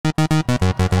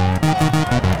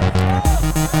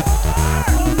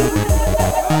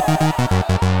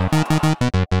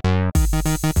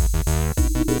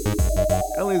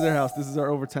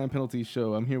Overtime Penalty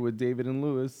Show. I'm here with David and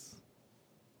Lewis.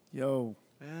 Yo.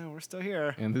 Yeah, we're still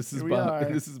here. And this is Here we Bob. are.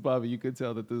 And this is Bobby. You could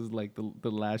tell that this is like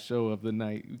the last show of the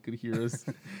night. You could hear us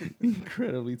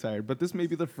incredibly tired. But this may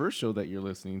be the first show that you're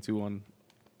listening to on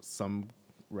some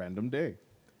random day.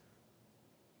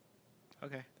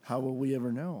 Okay. How will we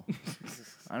ever know?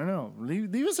 I don't know.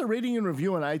 Leave us a rating and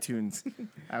review on iTunes.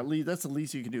 At least that's the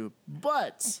least you can do.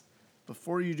 But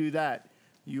before you do that,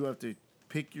 you have to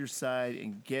pick your side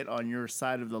and get on your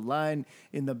side of the line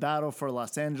in the battle for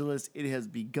Los Angeles. It has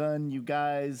begun, you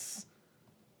guys.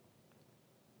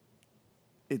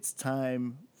 It's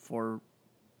time for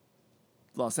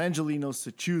Los Angelinos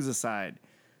to choose a side.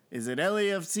 Is it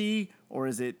LAFC or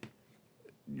is it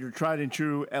your tried and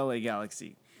true LA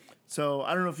Galaxy? So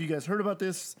I don't know if you guys heard about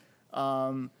this.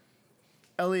 LAFC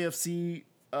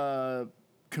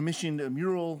commissioned a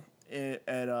mural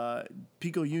at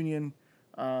Pico Union.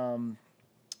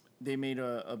 They made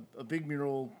a big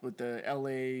mural with the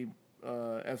LA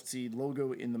FC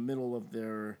logo in the middle of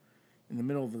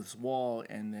this wall,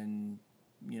 and then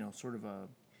sort of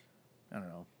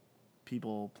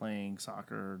people playing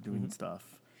soccer, doing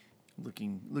stuff,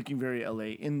 looking very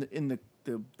LA in the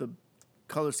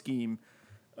color scheme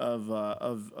of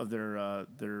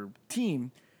their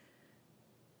team.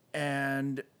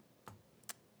 And a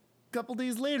couple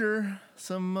days later,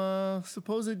 some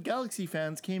supposed Galaxy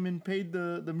fans came and paid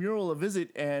the mural a visit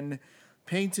and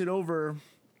painted over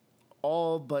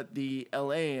all but the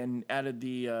LA and added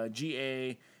the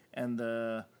GA and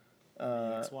the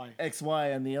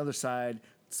XY on the other side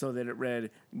so that it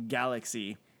read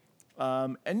Galaxy.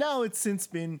 And now it's since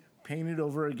been painted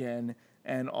over again,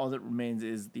 and all that remains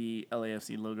is the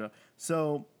LAFC logo.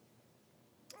 So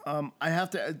I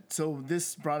have to. So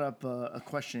this brought up a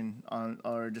question on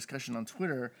our discussion on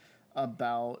Twitter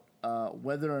about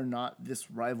whether or not this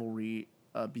rivalry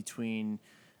between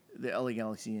the LA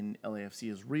Galaxy and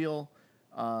LAFC is real.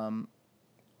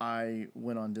 I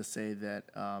went on to say that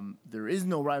there is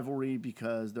no rivalry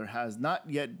because there has not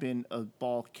yet been a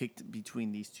ball kicked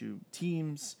between these two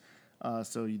teams.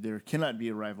 So there cannot be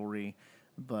a rivalry.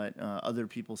 But other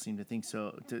people seem to think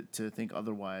so. To think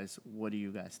otherwise. What do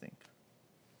you guys think?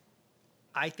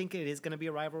 I think it is going to be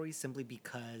a rivalry simply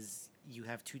because you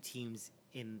have two teams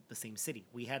in the same city.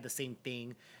 We had the same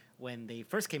thing when they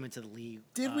first came into the league.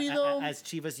 Did we though? As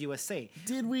Chivas USA.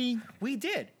 Did we? We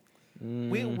did.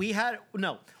 We had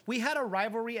a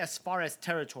rivalry as far as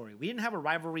territory. We didn't have a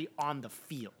rivalry on the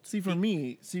field. See for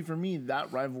me, that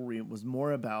rivalry was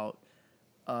more about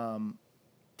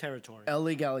territory.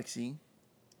 LA Galaxy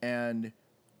and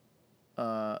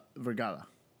Vergara,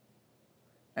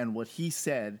 and what he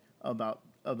said about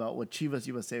what Chivas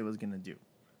USA was going to do.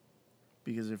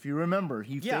 Because if you remember,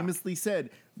 he famously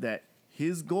said that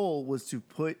his goal was to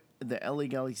put the LA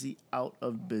Galaxy out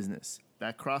of business.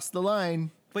 That crossed the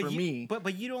line for me.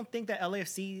 But you don't think that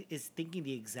LAFC is thinking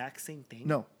the exact same thing?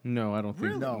 No, I don't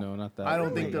think. Really? No, not that. I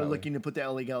don't think they're looking to put the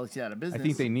LA Galaxy out of business. I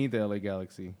think they need the LA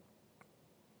Galaxy.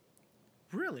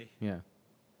 Really? Yeah.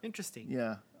 Interesting.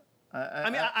 Yeah.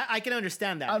 I can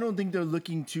understand that. I don't think they're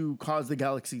looking to cause the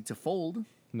Galaxy to fold.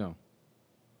 No,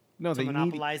 to they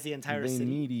monopolize the entire city. They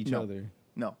need each other.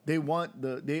 No, they want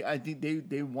I think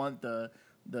they want the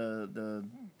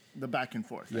back and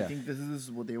forth. Yeah. I think this is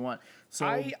what they want. So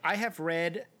I have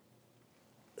read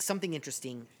something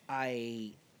interesting.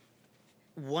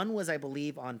 One was, I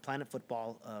believe, on Planet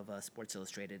Football of Sports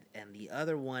Illustrated, and the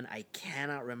other one I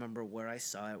cannot remember where I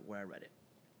saw it, where I read it.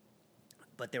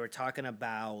 But they were talking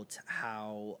about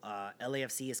how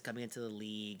LAFC is coming into the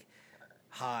league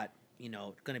hot,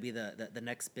 going to be the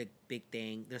next big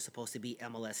thing. They're supposed to be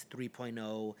MLS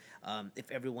 3.0. If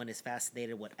everyone is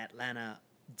fascinated what Atlanta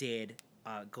did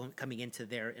coming into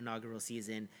their inaugural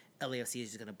season, LAFC is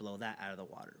just going to blow that out of the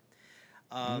water.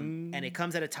 And it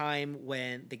comes at a time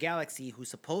when the Galaxy, who's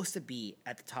supposed to be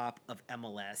at the top of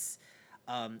MLS,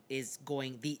 is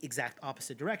going the exact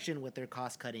opposite direction with their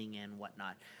cost cutting and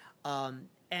whatnot.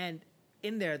 And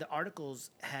in there, the articles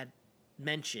had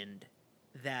mentioned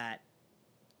that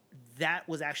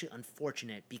was actually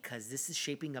unfortunate because this is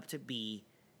shaping up to be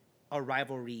a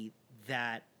rivalry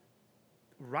that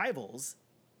rivals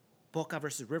Boca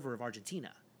versus River of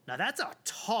Argentina. Now, that's a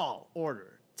tall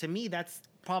order. To me, that's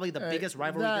probably the biggest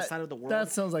rivalry this side of the world.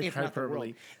 That sounds like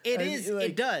hyperbole. It is.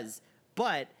 It does.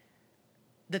 But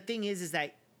the thing is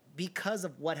that because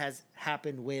of what has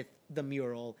happened with the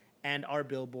mural and our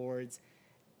billboards,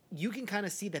 you can kind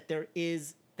of see that there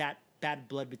is that bad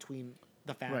blood between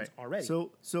the fans already.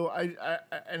 So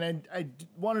I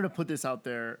wanted to put this out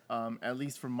there, at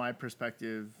least from my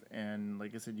perspective. And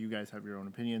like I said, you guys have your own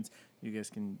opinions. You guys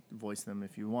can voice them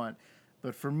if you want.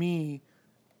 But for me,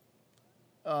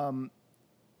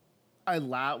 I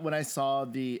laughed when I saw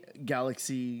the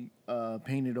Galaxy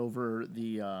painted over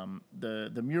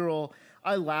the mural.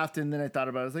 I laughed, and then I thought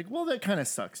about it. I was like, well, that kind of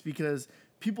sucks because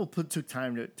people took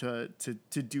time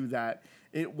to do that.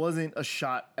 It wasn't a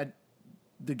shot at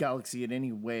the Galaxy in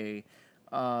any way,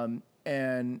 and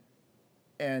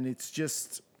it's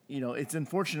just, it's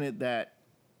unfortunate that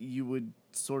you would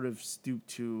sort of stoop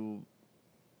to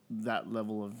that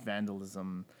level of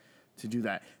vandalism to do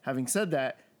that. Having said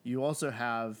that, you also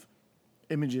have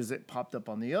images that popped up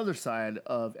on the other side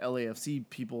of LAFC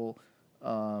people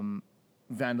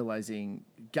vandalizing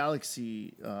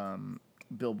Galaxy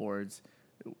billboards,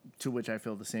 to which I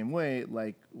feel the same way.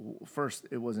 Like, first,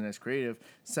 it wasn't as creative.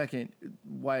 Second,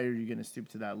 why are you going to stoop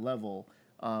to that level?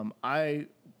 I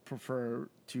prefer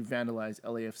to vandalize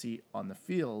LAFC on the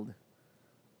field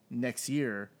next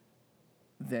year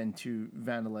than to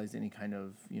vandalize any kind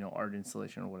of art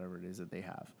installation or whatever it is that they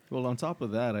have. Well, on top of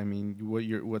that, I mean,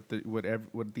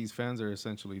 what these fans are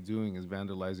essentially doing is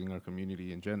vandalizing our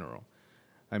community in general.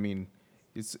 I mean,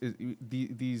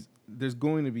 there's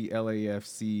going to be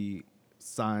LAFC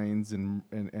signs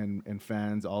and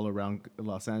fans all around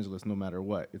Los Angeles, no matter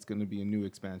what. It's going to be a new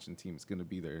expansion team. It's going to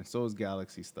be there, and so is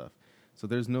Galaxy stuff. So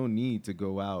there's no need to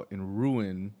go out and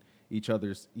ruin each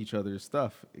other's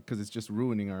stuff, because it's just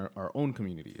ruining our own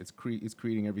community. It's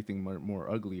creating everything more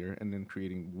uglier, and then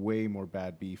creating way more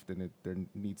bad beef than there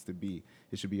needs to be.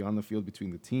 It should be on the field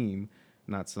between the team,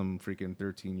 not some freaking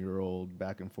 13-year-old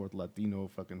back and forth Latino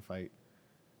fucking fight.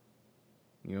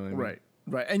 You know what I mean?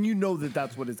 Right, and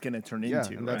that's what it's going to turn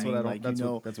into. And that's right? what I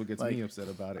don't. That's what gets me upset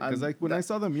about it. Because when I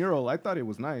saw the mural, I thought it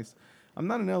was nice. I'm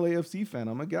not an LAFC fan.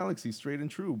 I'm a Galaxy straight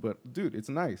and true. But dude, it's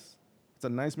nice. It's a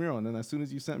nice mural. And then as soon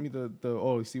as you sent me the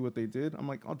you see what they did? I'm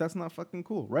like, oh, that's not fucking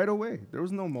cool. Right away. There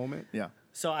was no moment. Yeah.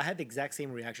 So I had the exact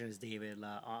same reaction as David.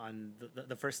 On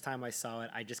the first time I saw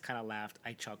it, I just kind of laughed.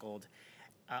 I chuckled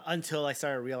until I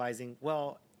started realizing,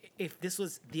 well, if this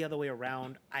was the other way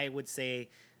around, I would say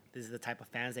this is the type of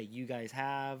fans that you guys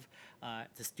have,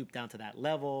 to stoop down to that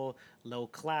level, low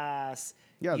class.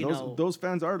 Yeah, those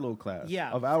fans are low class.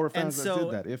 Yeah, of our fans that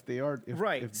did that. If they are, if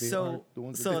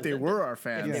they were our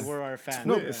fans. If they were our fans.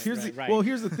 No, right,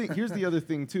 here's the thing. Here's the other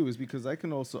thing too, is because I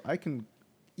can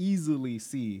easily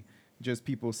see just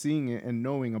people seeing it and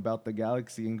knowing about the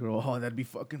Galaxy and go, oh, that'd be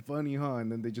fucking funny, huh?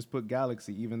 And then they just put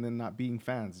Galaxy, even then not being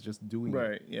fans, just doing it.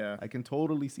 Right. Yeah. I can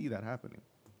totally see that happening.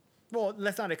 Well,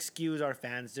 let's not excuse our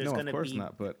fans. There's going to be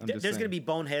not, but there's going to be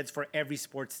boneheads for every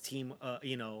sports team,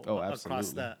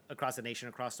 across the nation,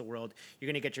 across the world. You're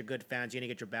going to get your good fans. You're going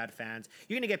to get your bad fans.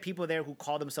 You're going to get people there who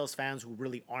call themselves fans who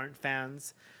really aren't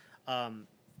fans.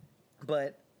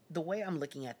 But the way I'm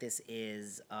looking at this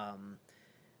is,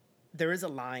 there is a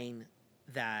line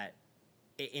that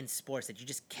in sports that you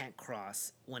just can't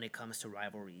cross when it comes to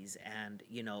rivalries, and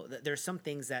there's some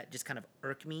things that just kind of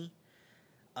irk me.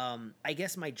 I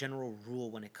guess my general rule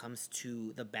when it comes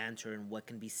to the banter and what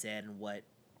can be said and what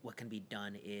can be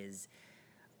done is,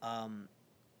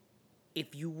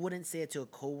 if you wouldn't say it to a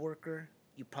coworker,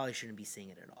 you probably shouldn't be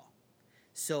saying it at all.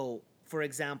 So, for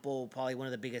example, probably one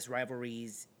of the biggest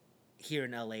rivalries here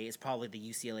in LA is probably the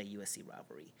UCLA-USC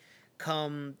rivalry.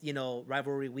 Come,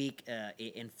 rivalry week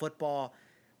in football,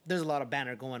 there's a lot of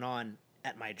banter going on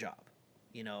at my job,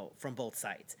 from both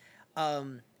sides.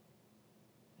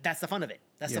 That's the fun of it.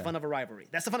 That's the fun of a rivalry.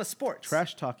 That's the fun of sports.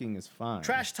 Trash talking is fine.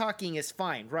 Trash talking is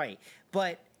fine, right?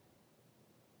 But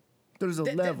there's a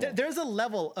level. There's a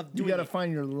level of doing. You got to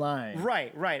find your line.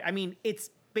 Right. I mean, it's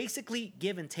basically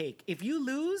give and take. If you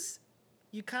lose,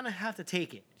 you kind of have to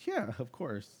take it. Yeah, of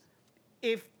course.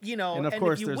 If and of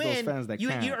course, if you win, those fans that you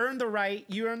earn the right.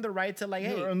 You earn the right to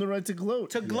you earn the right to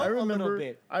gloat. A little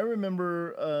bit. I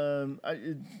remember.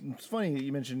 It's funny that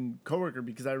you mentioned coworker,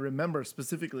 because I remember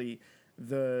specifically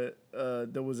there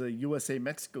was a USA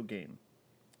Mexico game.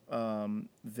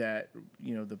 That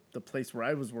the place where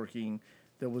I was working,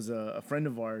 there was a friend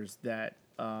of ours that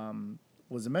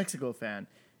was a Mexico fan.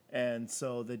 And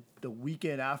so the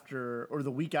weekend after, or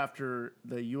the week after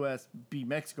the U.S. beat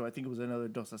Mexico, I think it was another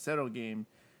 2-0 game,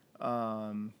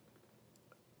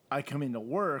 I come into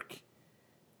work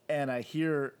and I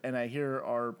hear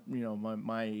our,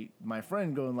 my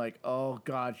friend going like, oh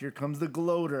God, here comes the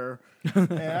gloater.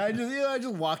 And I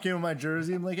just walk in with my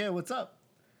jersey. I'm like, hey, what's up?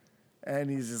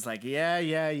 And he's just like, yeah.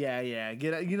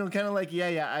 Get out, kind of like,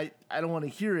 yeah. I don't want to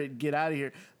hear it. Get out of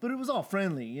here. But it was all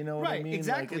friendly, you know what I mean?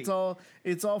 Exactly. Like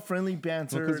it's all friendly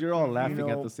banter. Because you're all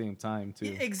laughing at the same time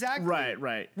too. Exactly.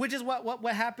 Right. Which is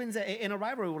what happens in a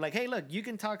rivalry. We're like, hey, look, you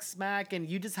can talk smack, and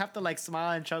you just have to like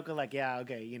smile and chuckle, like, yeah,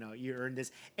 okay, you earned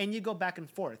this, and you go back and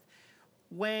forth.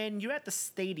 When you're at the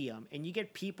stadium and you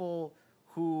get people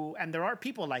who, and there are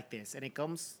people like this, and it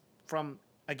comes from,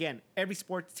 again, every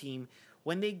sports team,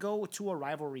 when they go to a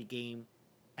rivalry game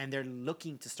and they're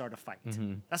looking to start a fight.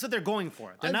 That's what they're going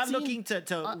for. They're not looking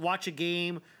to watch a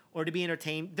game or to be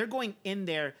entertained. They're going in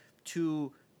there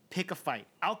to pick a fight.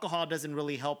 Alcohol doesn't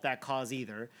really help that cause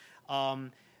either.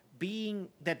 Being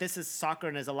that this is soccer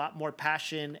and there's a lot more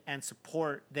passion and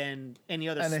support than any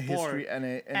other and sport.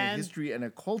 A history and a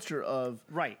culture of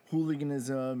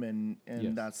hooliganism and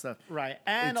that stuff. Right.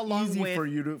 And it's along easy with for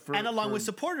you to, with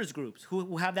supporters groups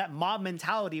who have that mob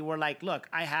mentality where like, look,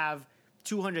 I have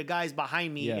 200 guys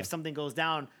behind me. If something goes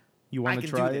down, you want to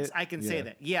try do this. it? I can say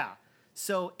that. Yeah.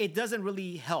 So it doesn't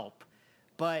really help.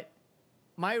 But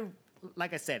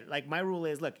like I said, like my rule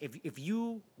is, look, if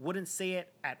you wouldn't say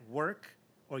it at work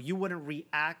or you wouldn't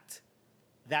react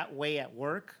that way at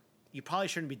work, you probably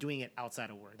shouldn't be doing it outside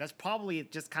of work. That's probably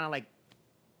just kind of like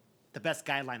the best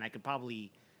guideline I could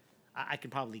probably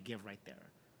give right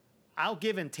there. I'll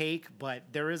give and take, but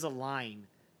there is a line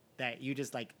that you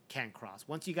just like can't cross.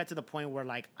 Once you get to the point where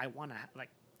like I want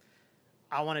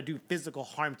to do physical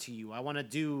harm to you, I want to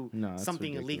do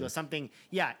something illegal, something.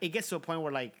 Yeah, it gets to a point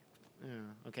where like,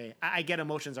 okay, I get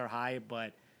emotions are high,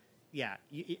 but yeah,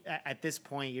 at this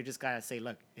point, you just gotta say,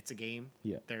 look, it's a game.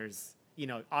 Yeah. There's,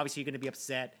 obviously you're gonna be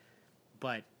upset,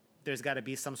 but there's got to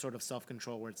be some sort of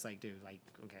self-control where it's like, dude, like,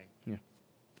 okay.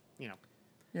 Yeah.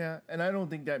 Yeah, and I don't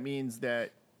think that means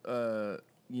that,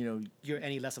 you're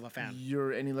any less of a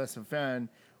fan.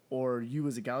 Or you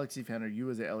as a Galaxy fan or you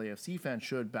as a LAFC fan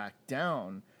should back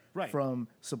down from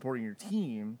supporting your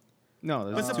team.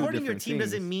 No, but supporting your team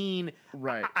doesn't mean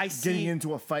getting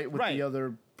into a fight with the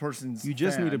other person's. You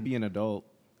just fan. need to be an adult.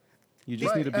 You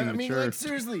just need to be mature. I mean, like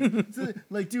seriously,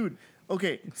 like, dude.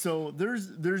 Okay, so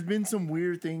there's been some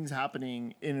weird things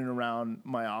happening in and around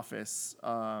my office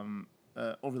over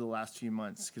the last few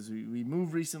months because we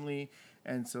moved recently,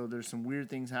 and so there's some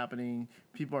weird things happening.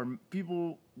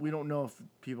 People we don't know if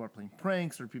people are playing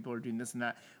pranks or people are doing this and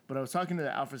that. But I was talking to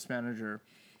the office manager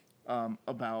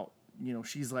about.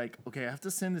 She's like, okay, I have to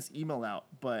send this email out,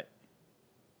 but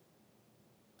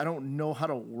I don't know how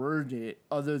to word it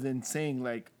other than saying,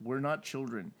 like, we're not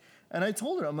children. And I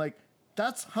told her, I'm like,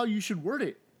 that's how you should word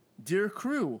it. Dear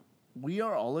crew, we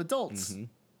are all adults.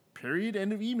 Period.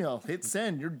 End of email. Hit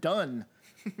send. You're done.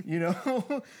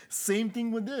 Same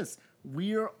thing with this.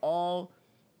 We are all,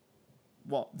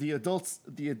 the adults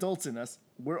in us,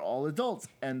 we're all adults.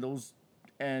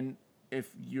 And if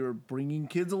you're bringing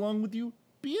kids along with you,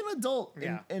 be an adult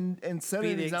and set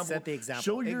an example. Set the example.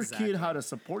 Show your kid how to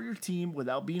support your team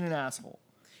without being an asshole.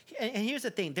 And here's the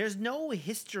thing: there's no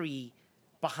history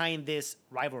behind this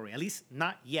rivalry. At least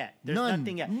not yet. There's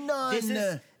nothing yet.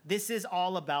 None. This is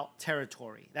all about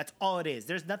territory. That's all it is.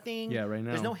 There's nothing. Yeah, right now.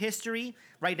 There's no history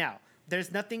right now.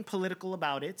 There's nothing political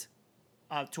about it,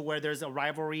 to where there's a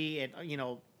rivalry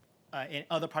in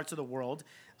other parts of the world.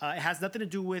 It has nothing to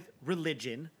do with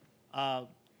religion.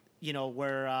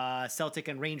 Where Celtic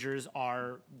and Rangers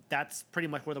are, that's pretty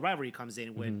much where the rivalry comes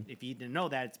in. When, if you didn't know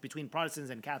that, it's between Protestants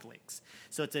and Catholics.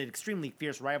 So it's an extremely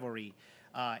fierce rivalry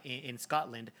in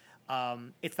Scotland.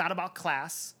 It's not about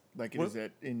class. Like it is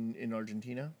in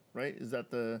Argentina, right? Is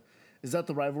that the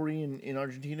rivalry in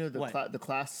Argentina? The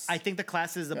class? I think the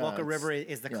class is the Boca River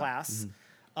is the class.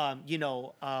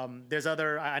 There's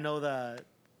other, I know the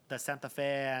Santa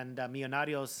Fe and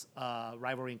Millonarios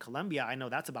rivalry in Colombia. I know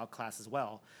that's about class as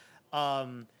well.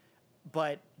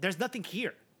 But there's nothing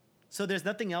here. So there's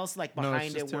nothing else like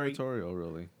behind it's just territorial,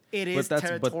 really. It is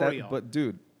territorial. But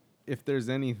dude, if there's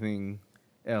anything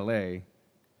LA,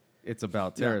 it's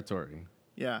about territory.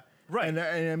 Yeah. Right. And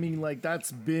I mean, like,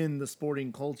 that's been the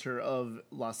sporting culture of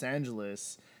Los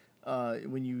Angeles.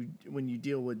 When you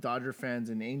deal with Dodger fans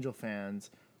and Angel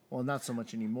fans, well, not so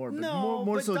much anymore, but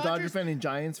more so Dodger fan and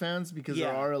Giants fans, because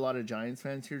there are a lot of Giants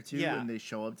fans here too, and they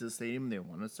show up to the stadium and they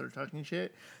want to start talking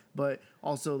shit. But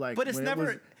also, like, but it's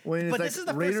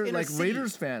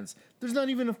Raiders fans. There's not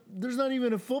even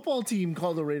a football team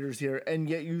called the Raiders here, and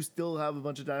yet you still have a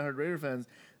bunch of diehard Raider fans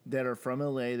that are from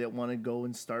LA that want to go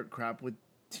and start crap with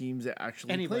teams that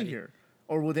actually play here,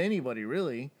 or with anybody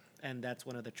really. And that's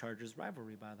one of the Chargers'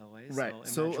 rivalry, by the way. Right.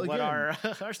 So again, what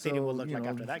our stadium will look like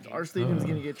after that game. Our stadium's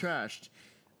going to get trashed.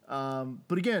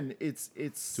 But again, it's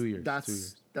 2 years.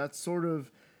 That's sort of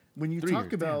when you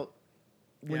talk about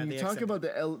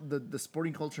the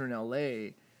sporting culture in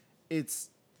LA, it's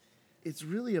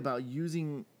really about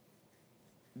using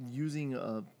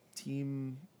a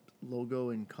team logo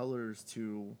and colors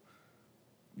to,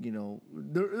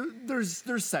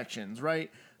 there's sections,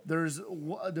 right? There's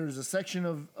a section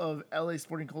of LA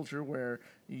sporting culture where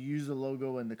you use the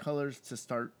logo and the colors to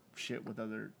start shit with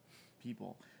other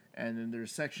people. and then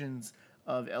there's sections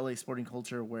of LA sporting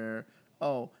culture where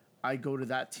I go to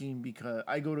that team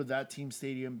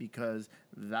stadium because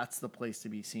that's the place to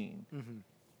be seen,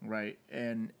 right?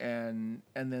 And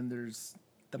then there's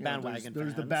The you know, bandwagon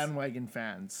there's the fans. bandwagon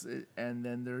fans, and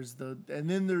then there's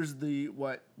the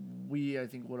what we I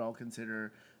think would all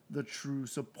consider the true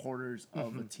supporters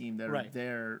of a team that are Right.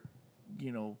 there,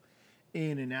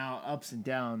 in and out, ups and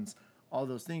downs, all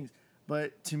those things.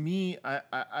 But to me,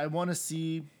 I want to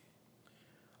see.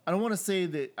 I don't want to say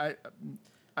that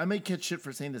I may catch shit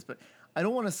for saying this, but I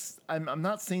don't want to. I'm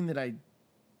not saying that I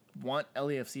want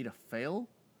LAFC to fail,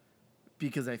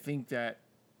 because I think that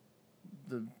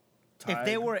the tide, if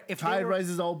they were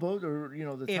rises all boats, or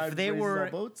the tide raises all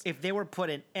boats. if they were put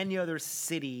in any other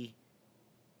city,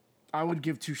 I would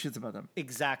give two shits about them.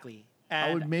 exactly. I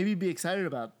And would maybe be excited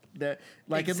about that,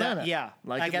 like Atlanta. Yeah,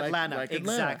 like Atlanta. like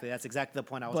Exactly. That's exactly the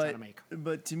point I was trying to make.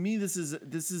 But to me, this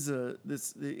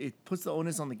it puts the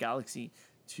onus on the Galaxy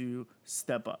to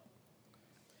step up,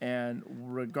 and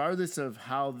regardless of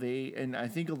how they, and I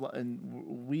think and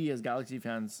we as Galaxy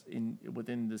fans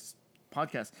within this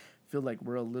podcast feel like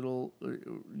we're a little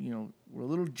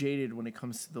jaded when it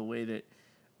comes to the way that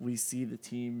we see the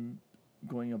team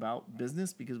going about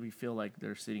business, because we feel like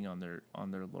they're sitting on their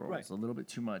laurels Right. a little bit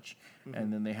too much,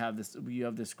 and then we have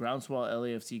this groundswell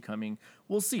LAFC coming.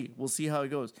 We'll see how it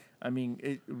goes. I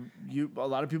mean, a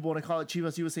lot of people want to call it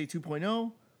Chivas USA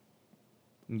 2.0.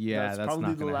 Yeah, that's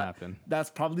not going to happen. That's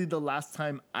probably the last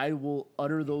time I will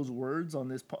utter those words on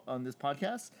this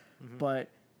podcast. But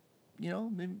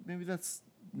maybe that's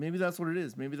what it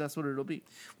is. Maybe that's what it'll be.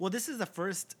 Well, this is the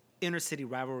first inner city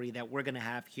rivalry that we're going to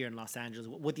have here in Los Angeles,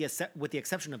 with the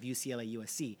exception of UCLA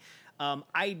USC.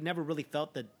 I never really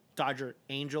felt the Dodger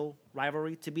Angel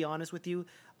rivalry, to be honest with you.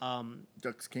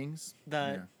 Ducks Kings.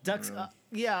 Ducks,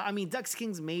 I mean Ducks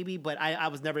Kings maybe, but I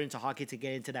was never into hockey to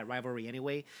get into that rivalry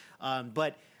anyway.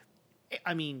 But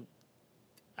I mean,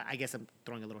 I guess I'm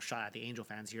throwing a little shot at the Angel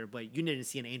fans here, but you didn't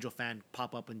see an Angel fan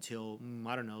pop up until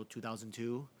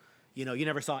 2002. You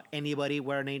never saw anybody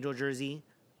wear an Angel jersey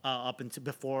up until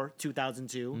before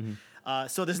 2002.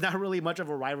 So there's not really much of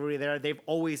a rivalry there. They've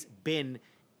always been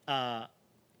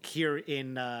here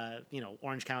in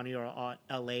Orange County or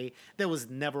LA. There was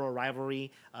never a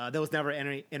rivalry. There was never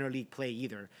interleague play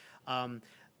either.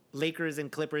 Lakers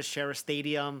and Clippers share a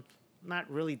stadium.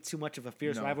 Not really too much of a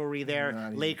fierce rivalry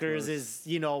there. Lakers is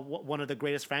one of the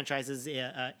greatest franchises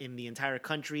in the entire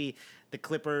country. The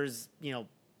Clippers,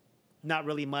 not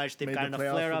really much. They've gotten a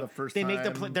flare up. They make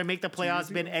the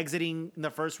playoffs. Been exiting in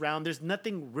the first round. There's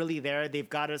nothing really there. They've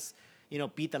got us,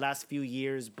 beat the last few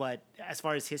years. But as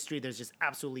far as history, there's just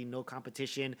absolutely no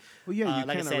competition. Well, yeah, you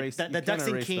like can't I said, erase the Ducks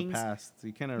and the Kings. past.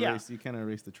 You can't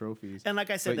erase the trophies. And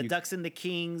like I said, But the Ducks and the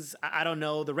Kings, I don't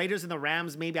know. The Raiders and the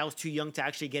Rams, maybe I was too young to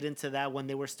actually get into that when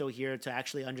they were still here to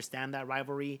actually understand that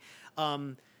rivalry.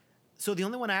 So the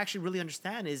only one I actually really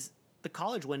understand is the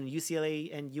college one,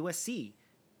 UCLA and USC.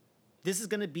 This is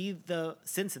going to be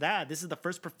this is the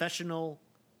first professional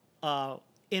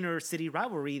inner city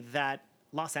rivalry that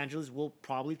Los Angeles will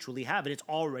probably truly have, and it's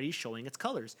already showing its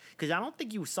colors. Because I don't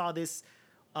think you saw this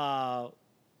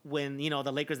when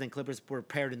the Lakers and Clippers were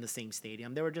paired in the same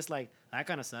stadium. They were just like, that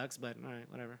kind of sucks, but all right,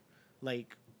 whatever.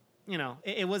 Like,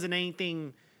 it wasn't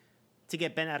anything to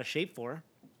get bent out of shape for.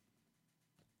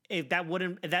 If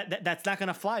that's not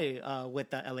gonna fly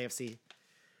with the LAFC.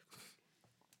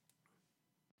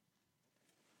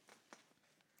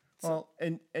 Well,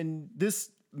 and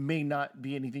this may not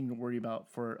be anything to worry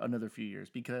about for another few years,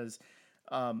 because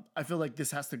I feel like this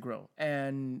has to grow.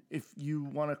 And if you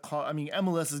want to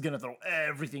MLS is going to throw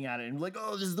everything at it and be like,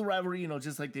 oh, this is the rivalry,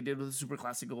 just like they did with the Super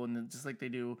Classico, and then just like they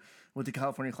do with the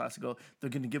California Classico. They're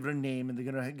going to give it a name, and they're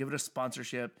going to give it a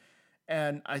sponsorship.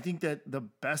 And I think that the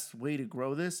best way to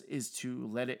grow this is to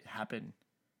let it happen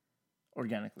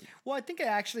organically. Well, I think it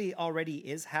actually already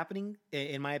is happening,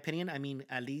 in my opinion. I mean,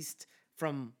 at least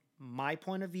from my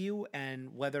point of view,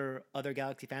 and whether other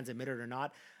Galaxy fans admit it or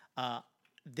not,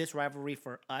 this rivalry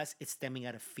for us is stemming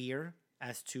out of fear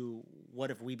as to what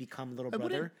if we become little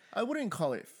brother. I wouldn't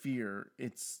call it fear.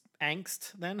 It's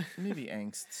angst then. Maybe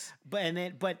angst.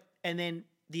 And then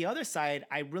the other side,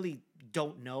 I really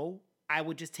don't know. I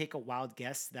would just take a wild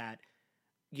guess that,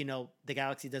 the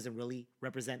Galaxy doesn't really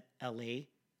represent LA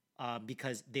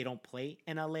because they don't play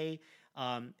in LA.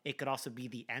 It could also be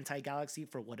the anti-Galaxy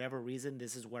for whatever reason.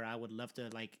 This is where I would love to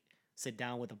sit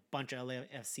down with a bunch of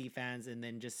LAFC fans and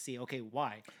then just see, okay,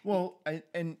 why? Well, I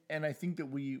think that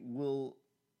we will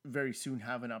very soon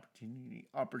have an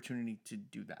opportunity to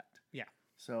do that. Yeah.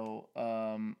 So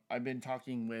I've been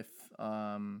talking with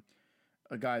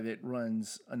a guy that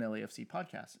runs an LAFC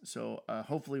podcast. So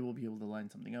hopefully we'll be able to line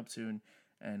something up soon,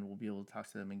 and we'll be able to talk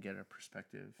to them and get a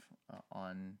perspective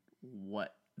on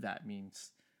what that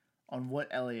means, on what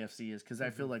LAFC is, because I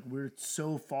feel like we're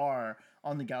so far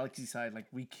on the Galaxy side, like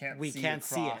we can't see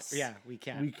it. Yeah, we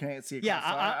can't. We can't see it. Yeah, So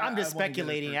I'm just wanna get a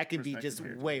speculating. I could be just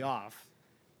perspective here. way off.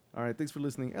 All right, thanks for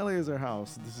listening. LA is our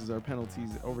house. This is our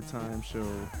penalties overtime show.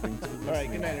 Thanks for listening. All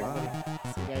right, good night, Bye.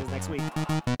 everybody. See you guys next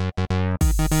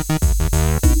week.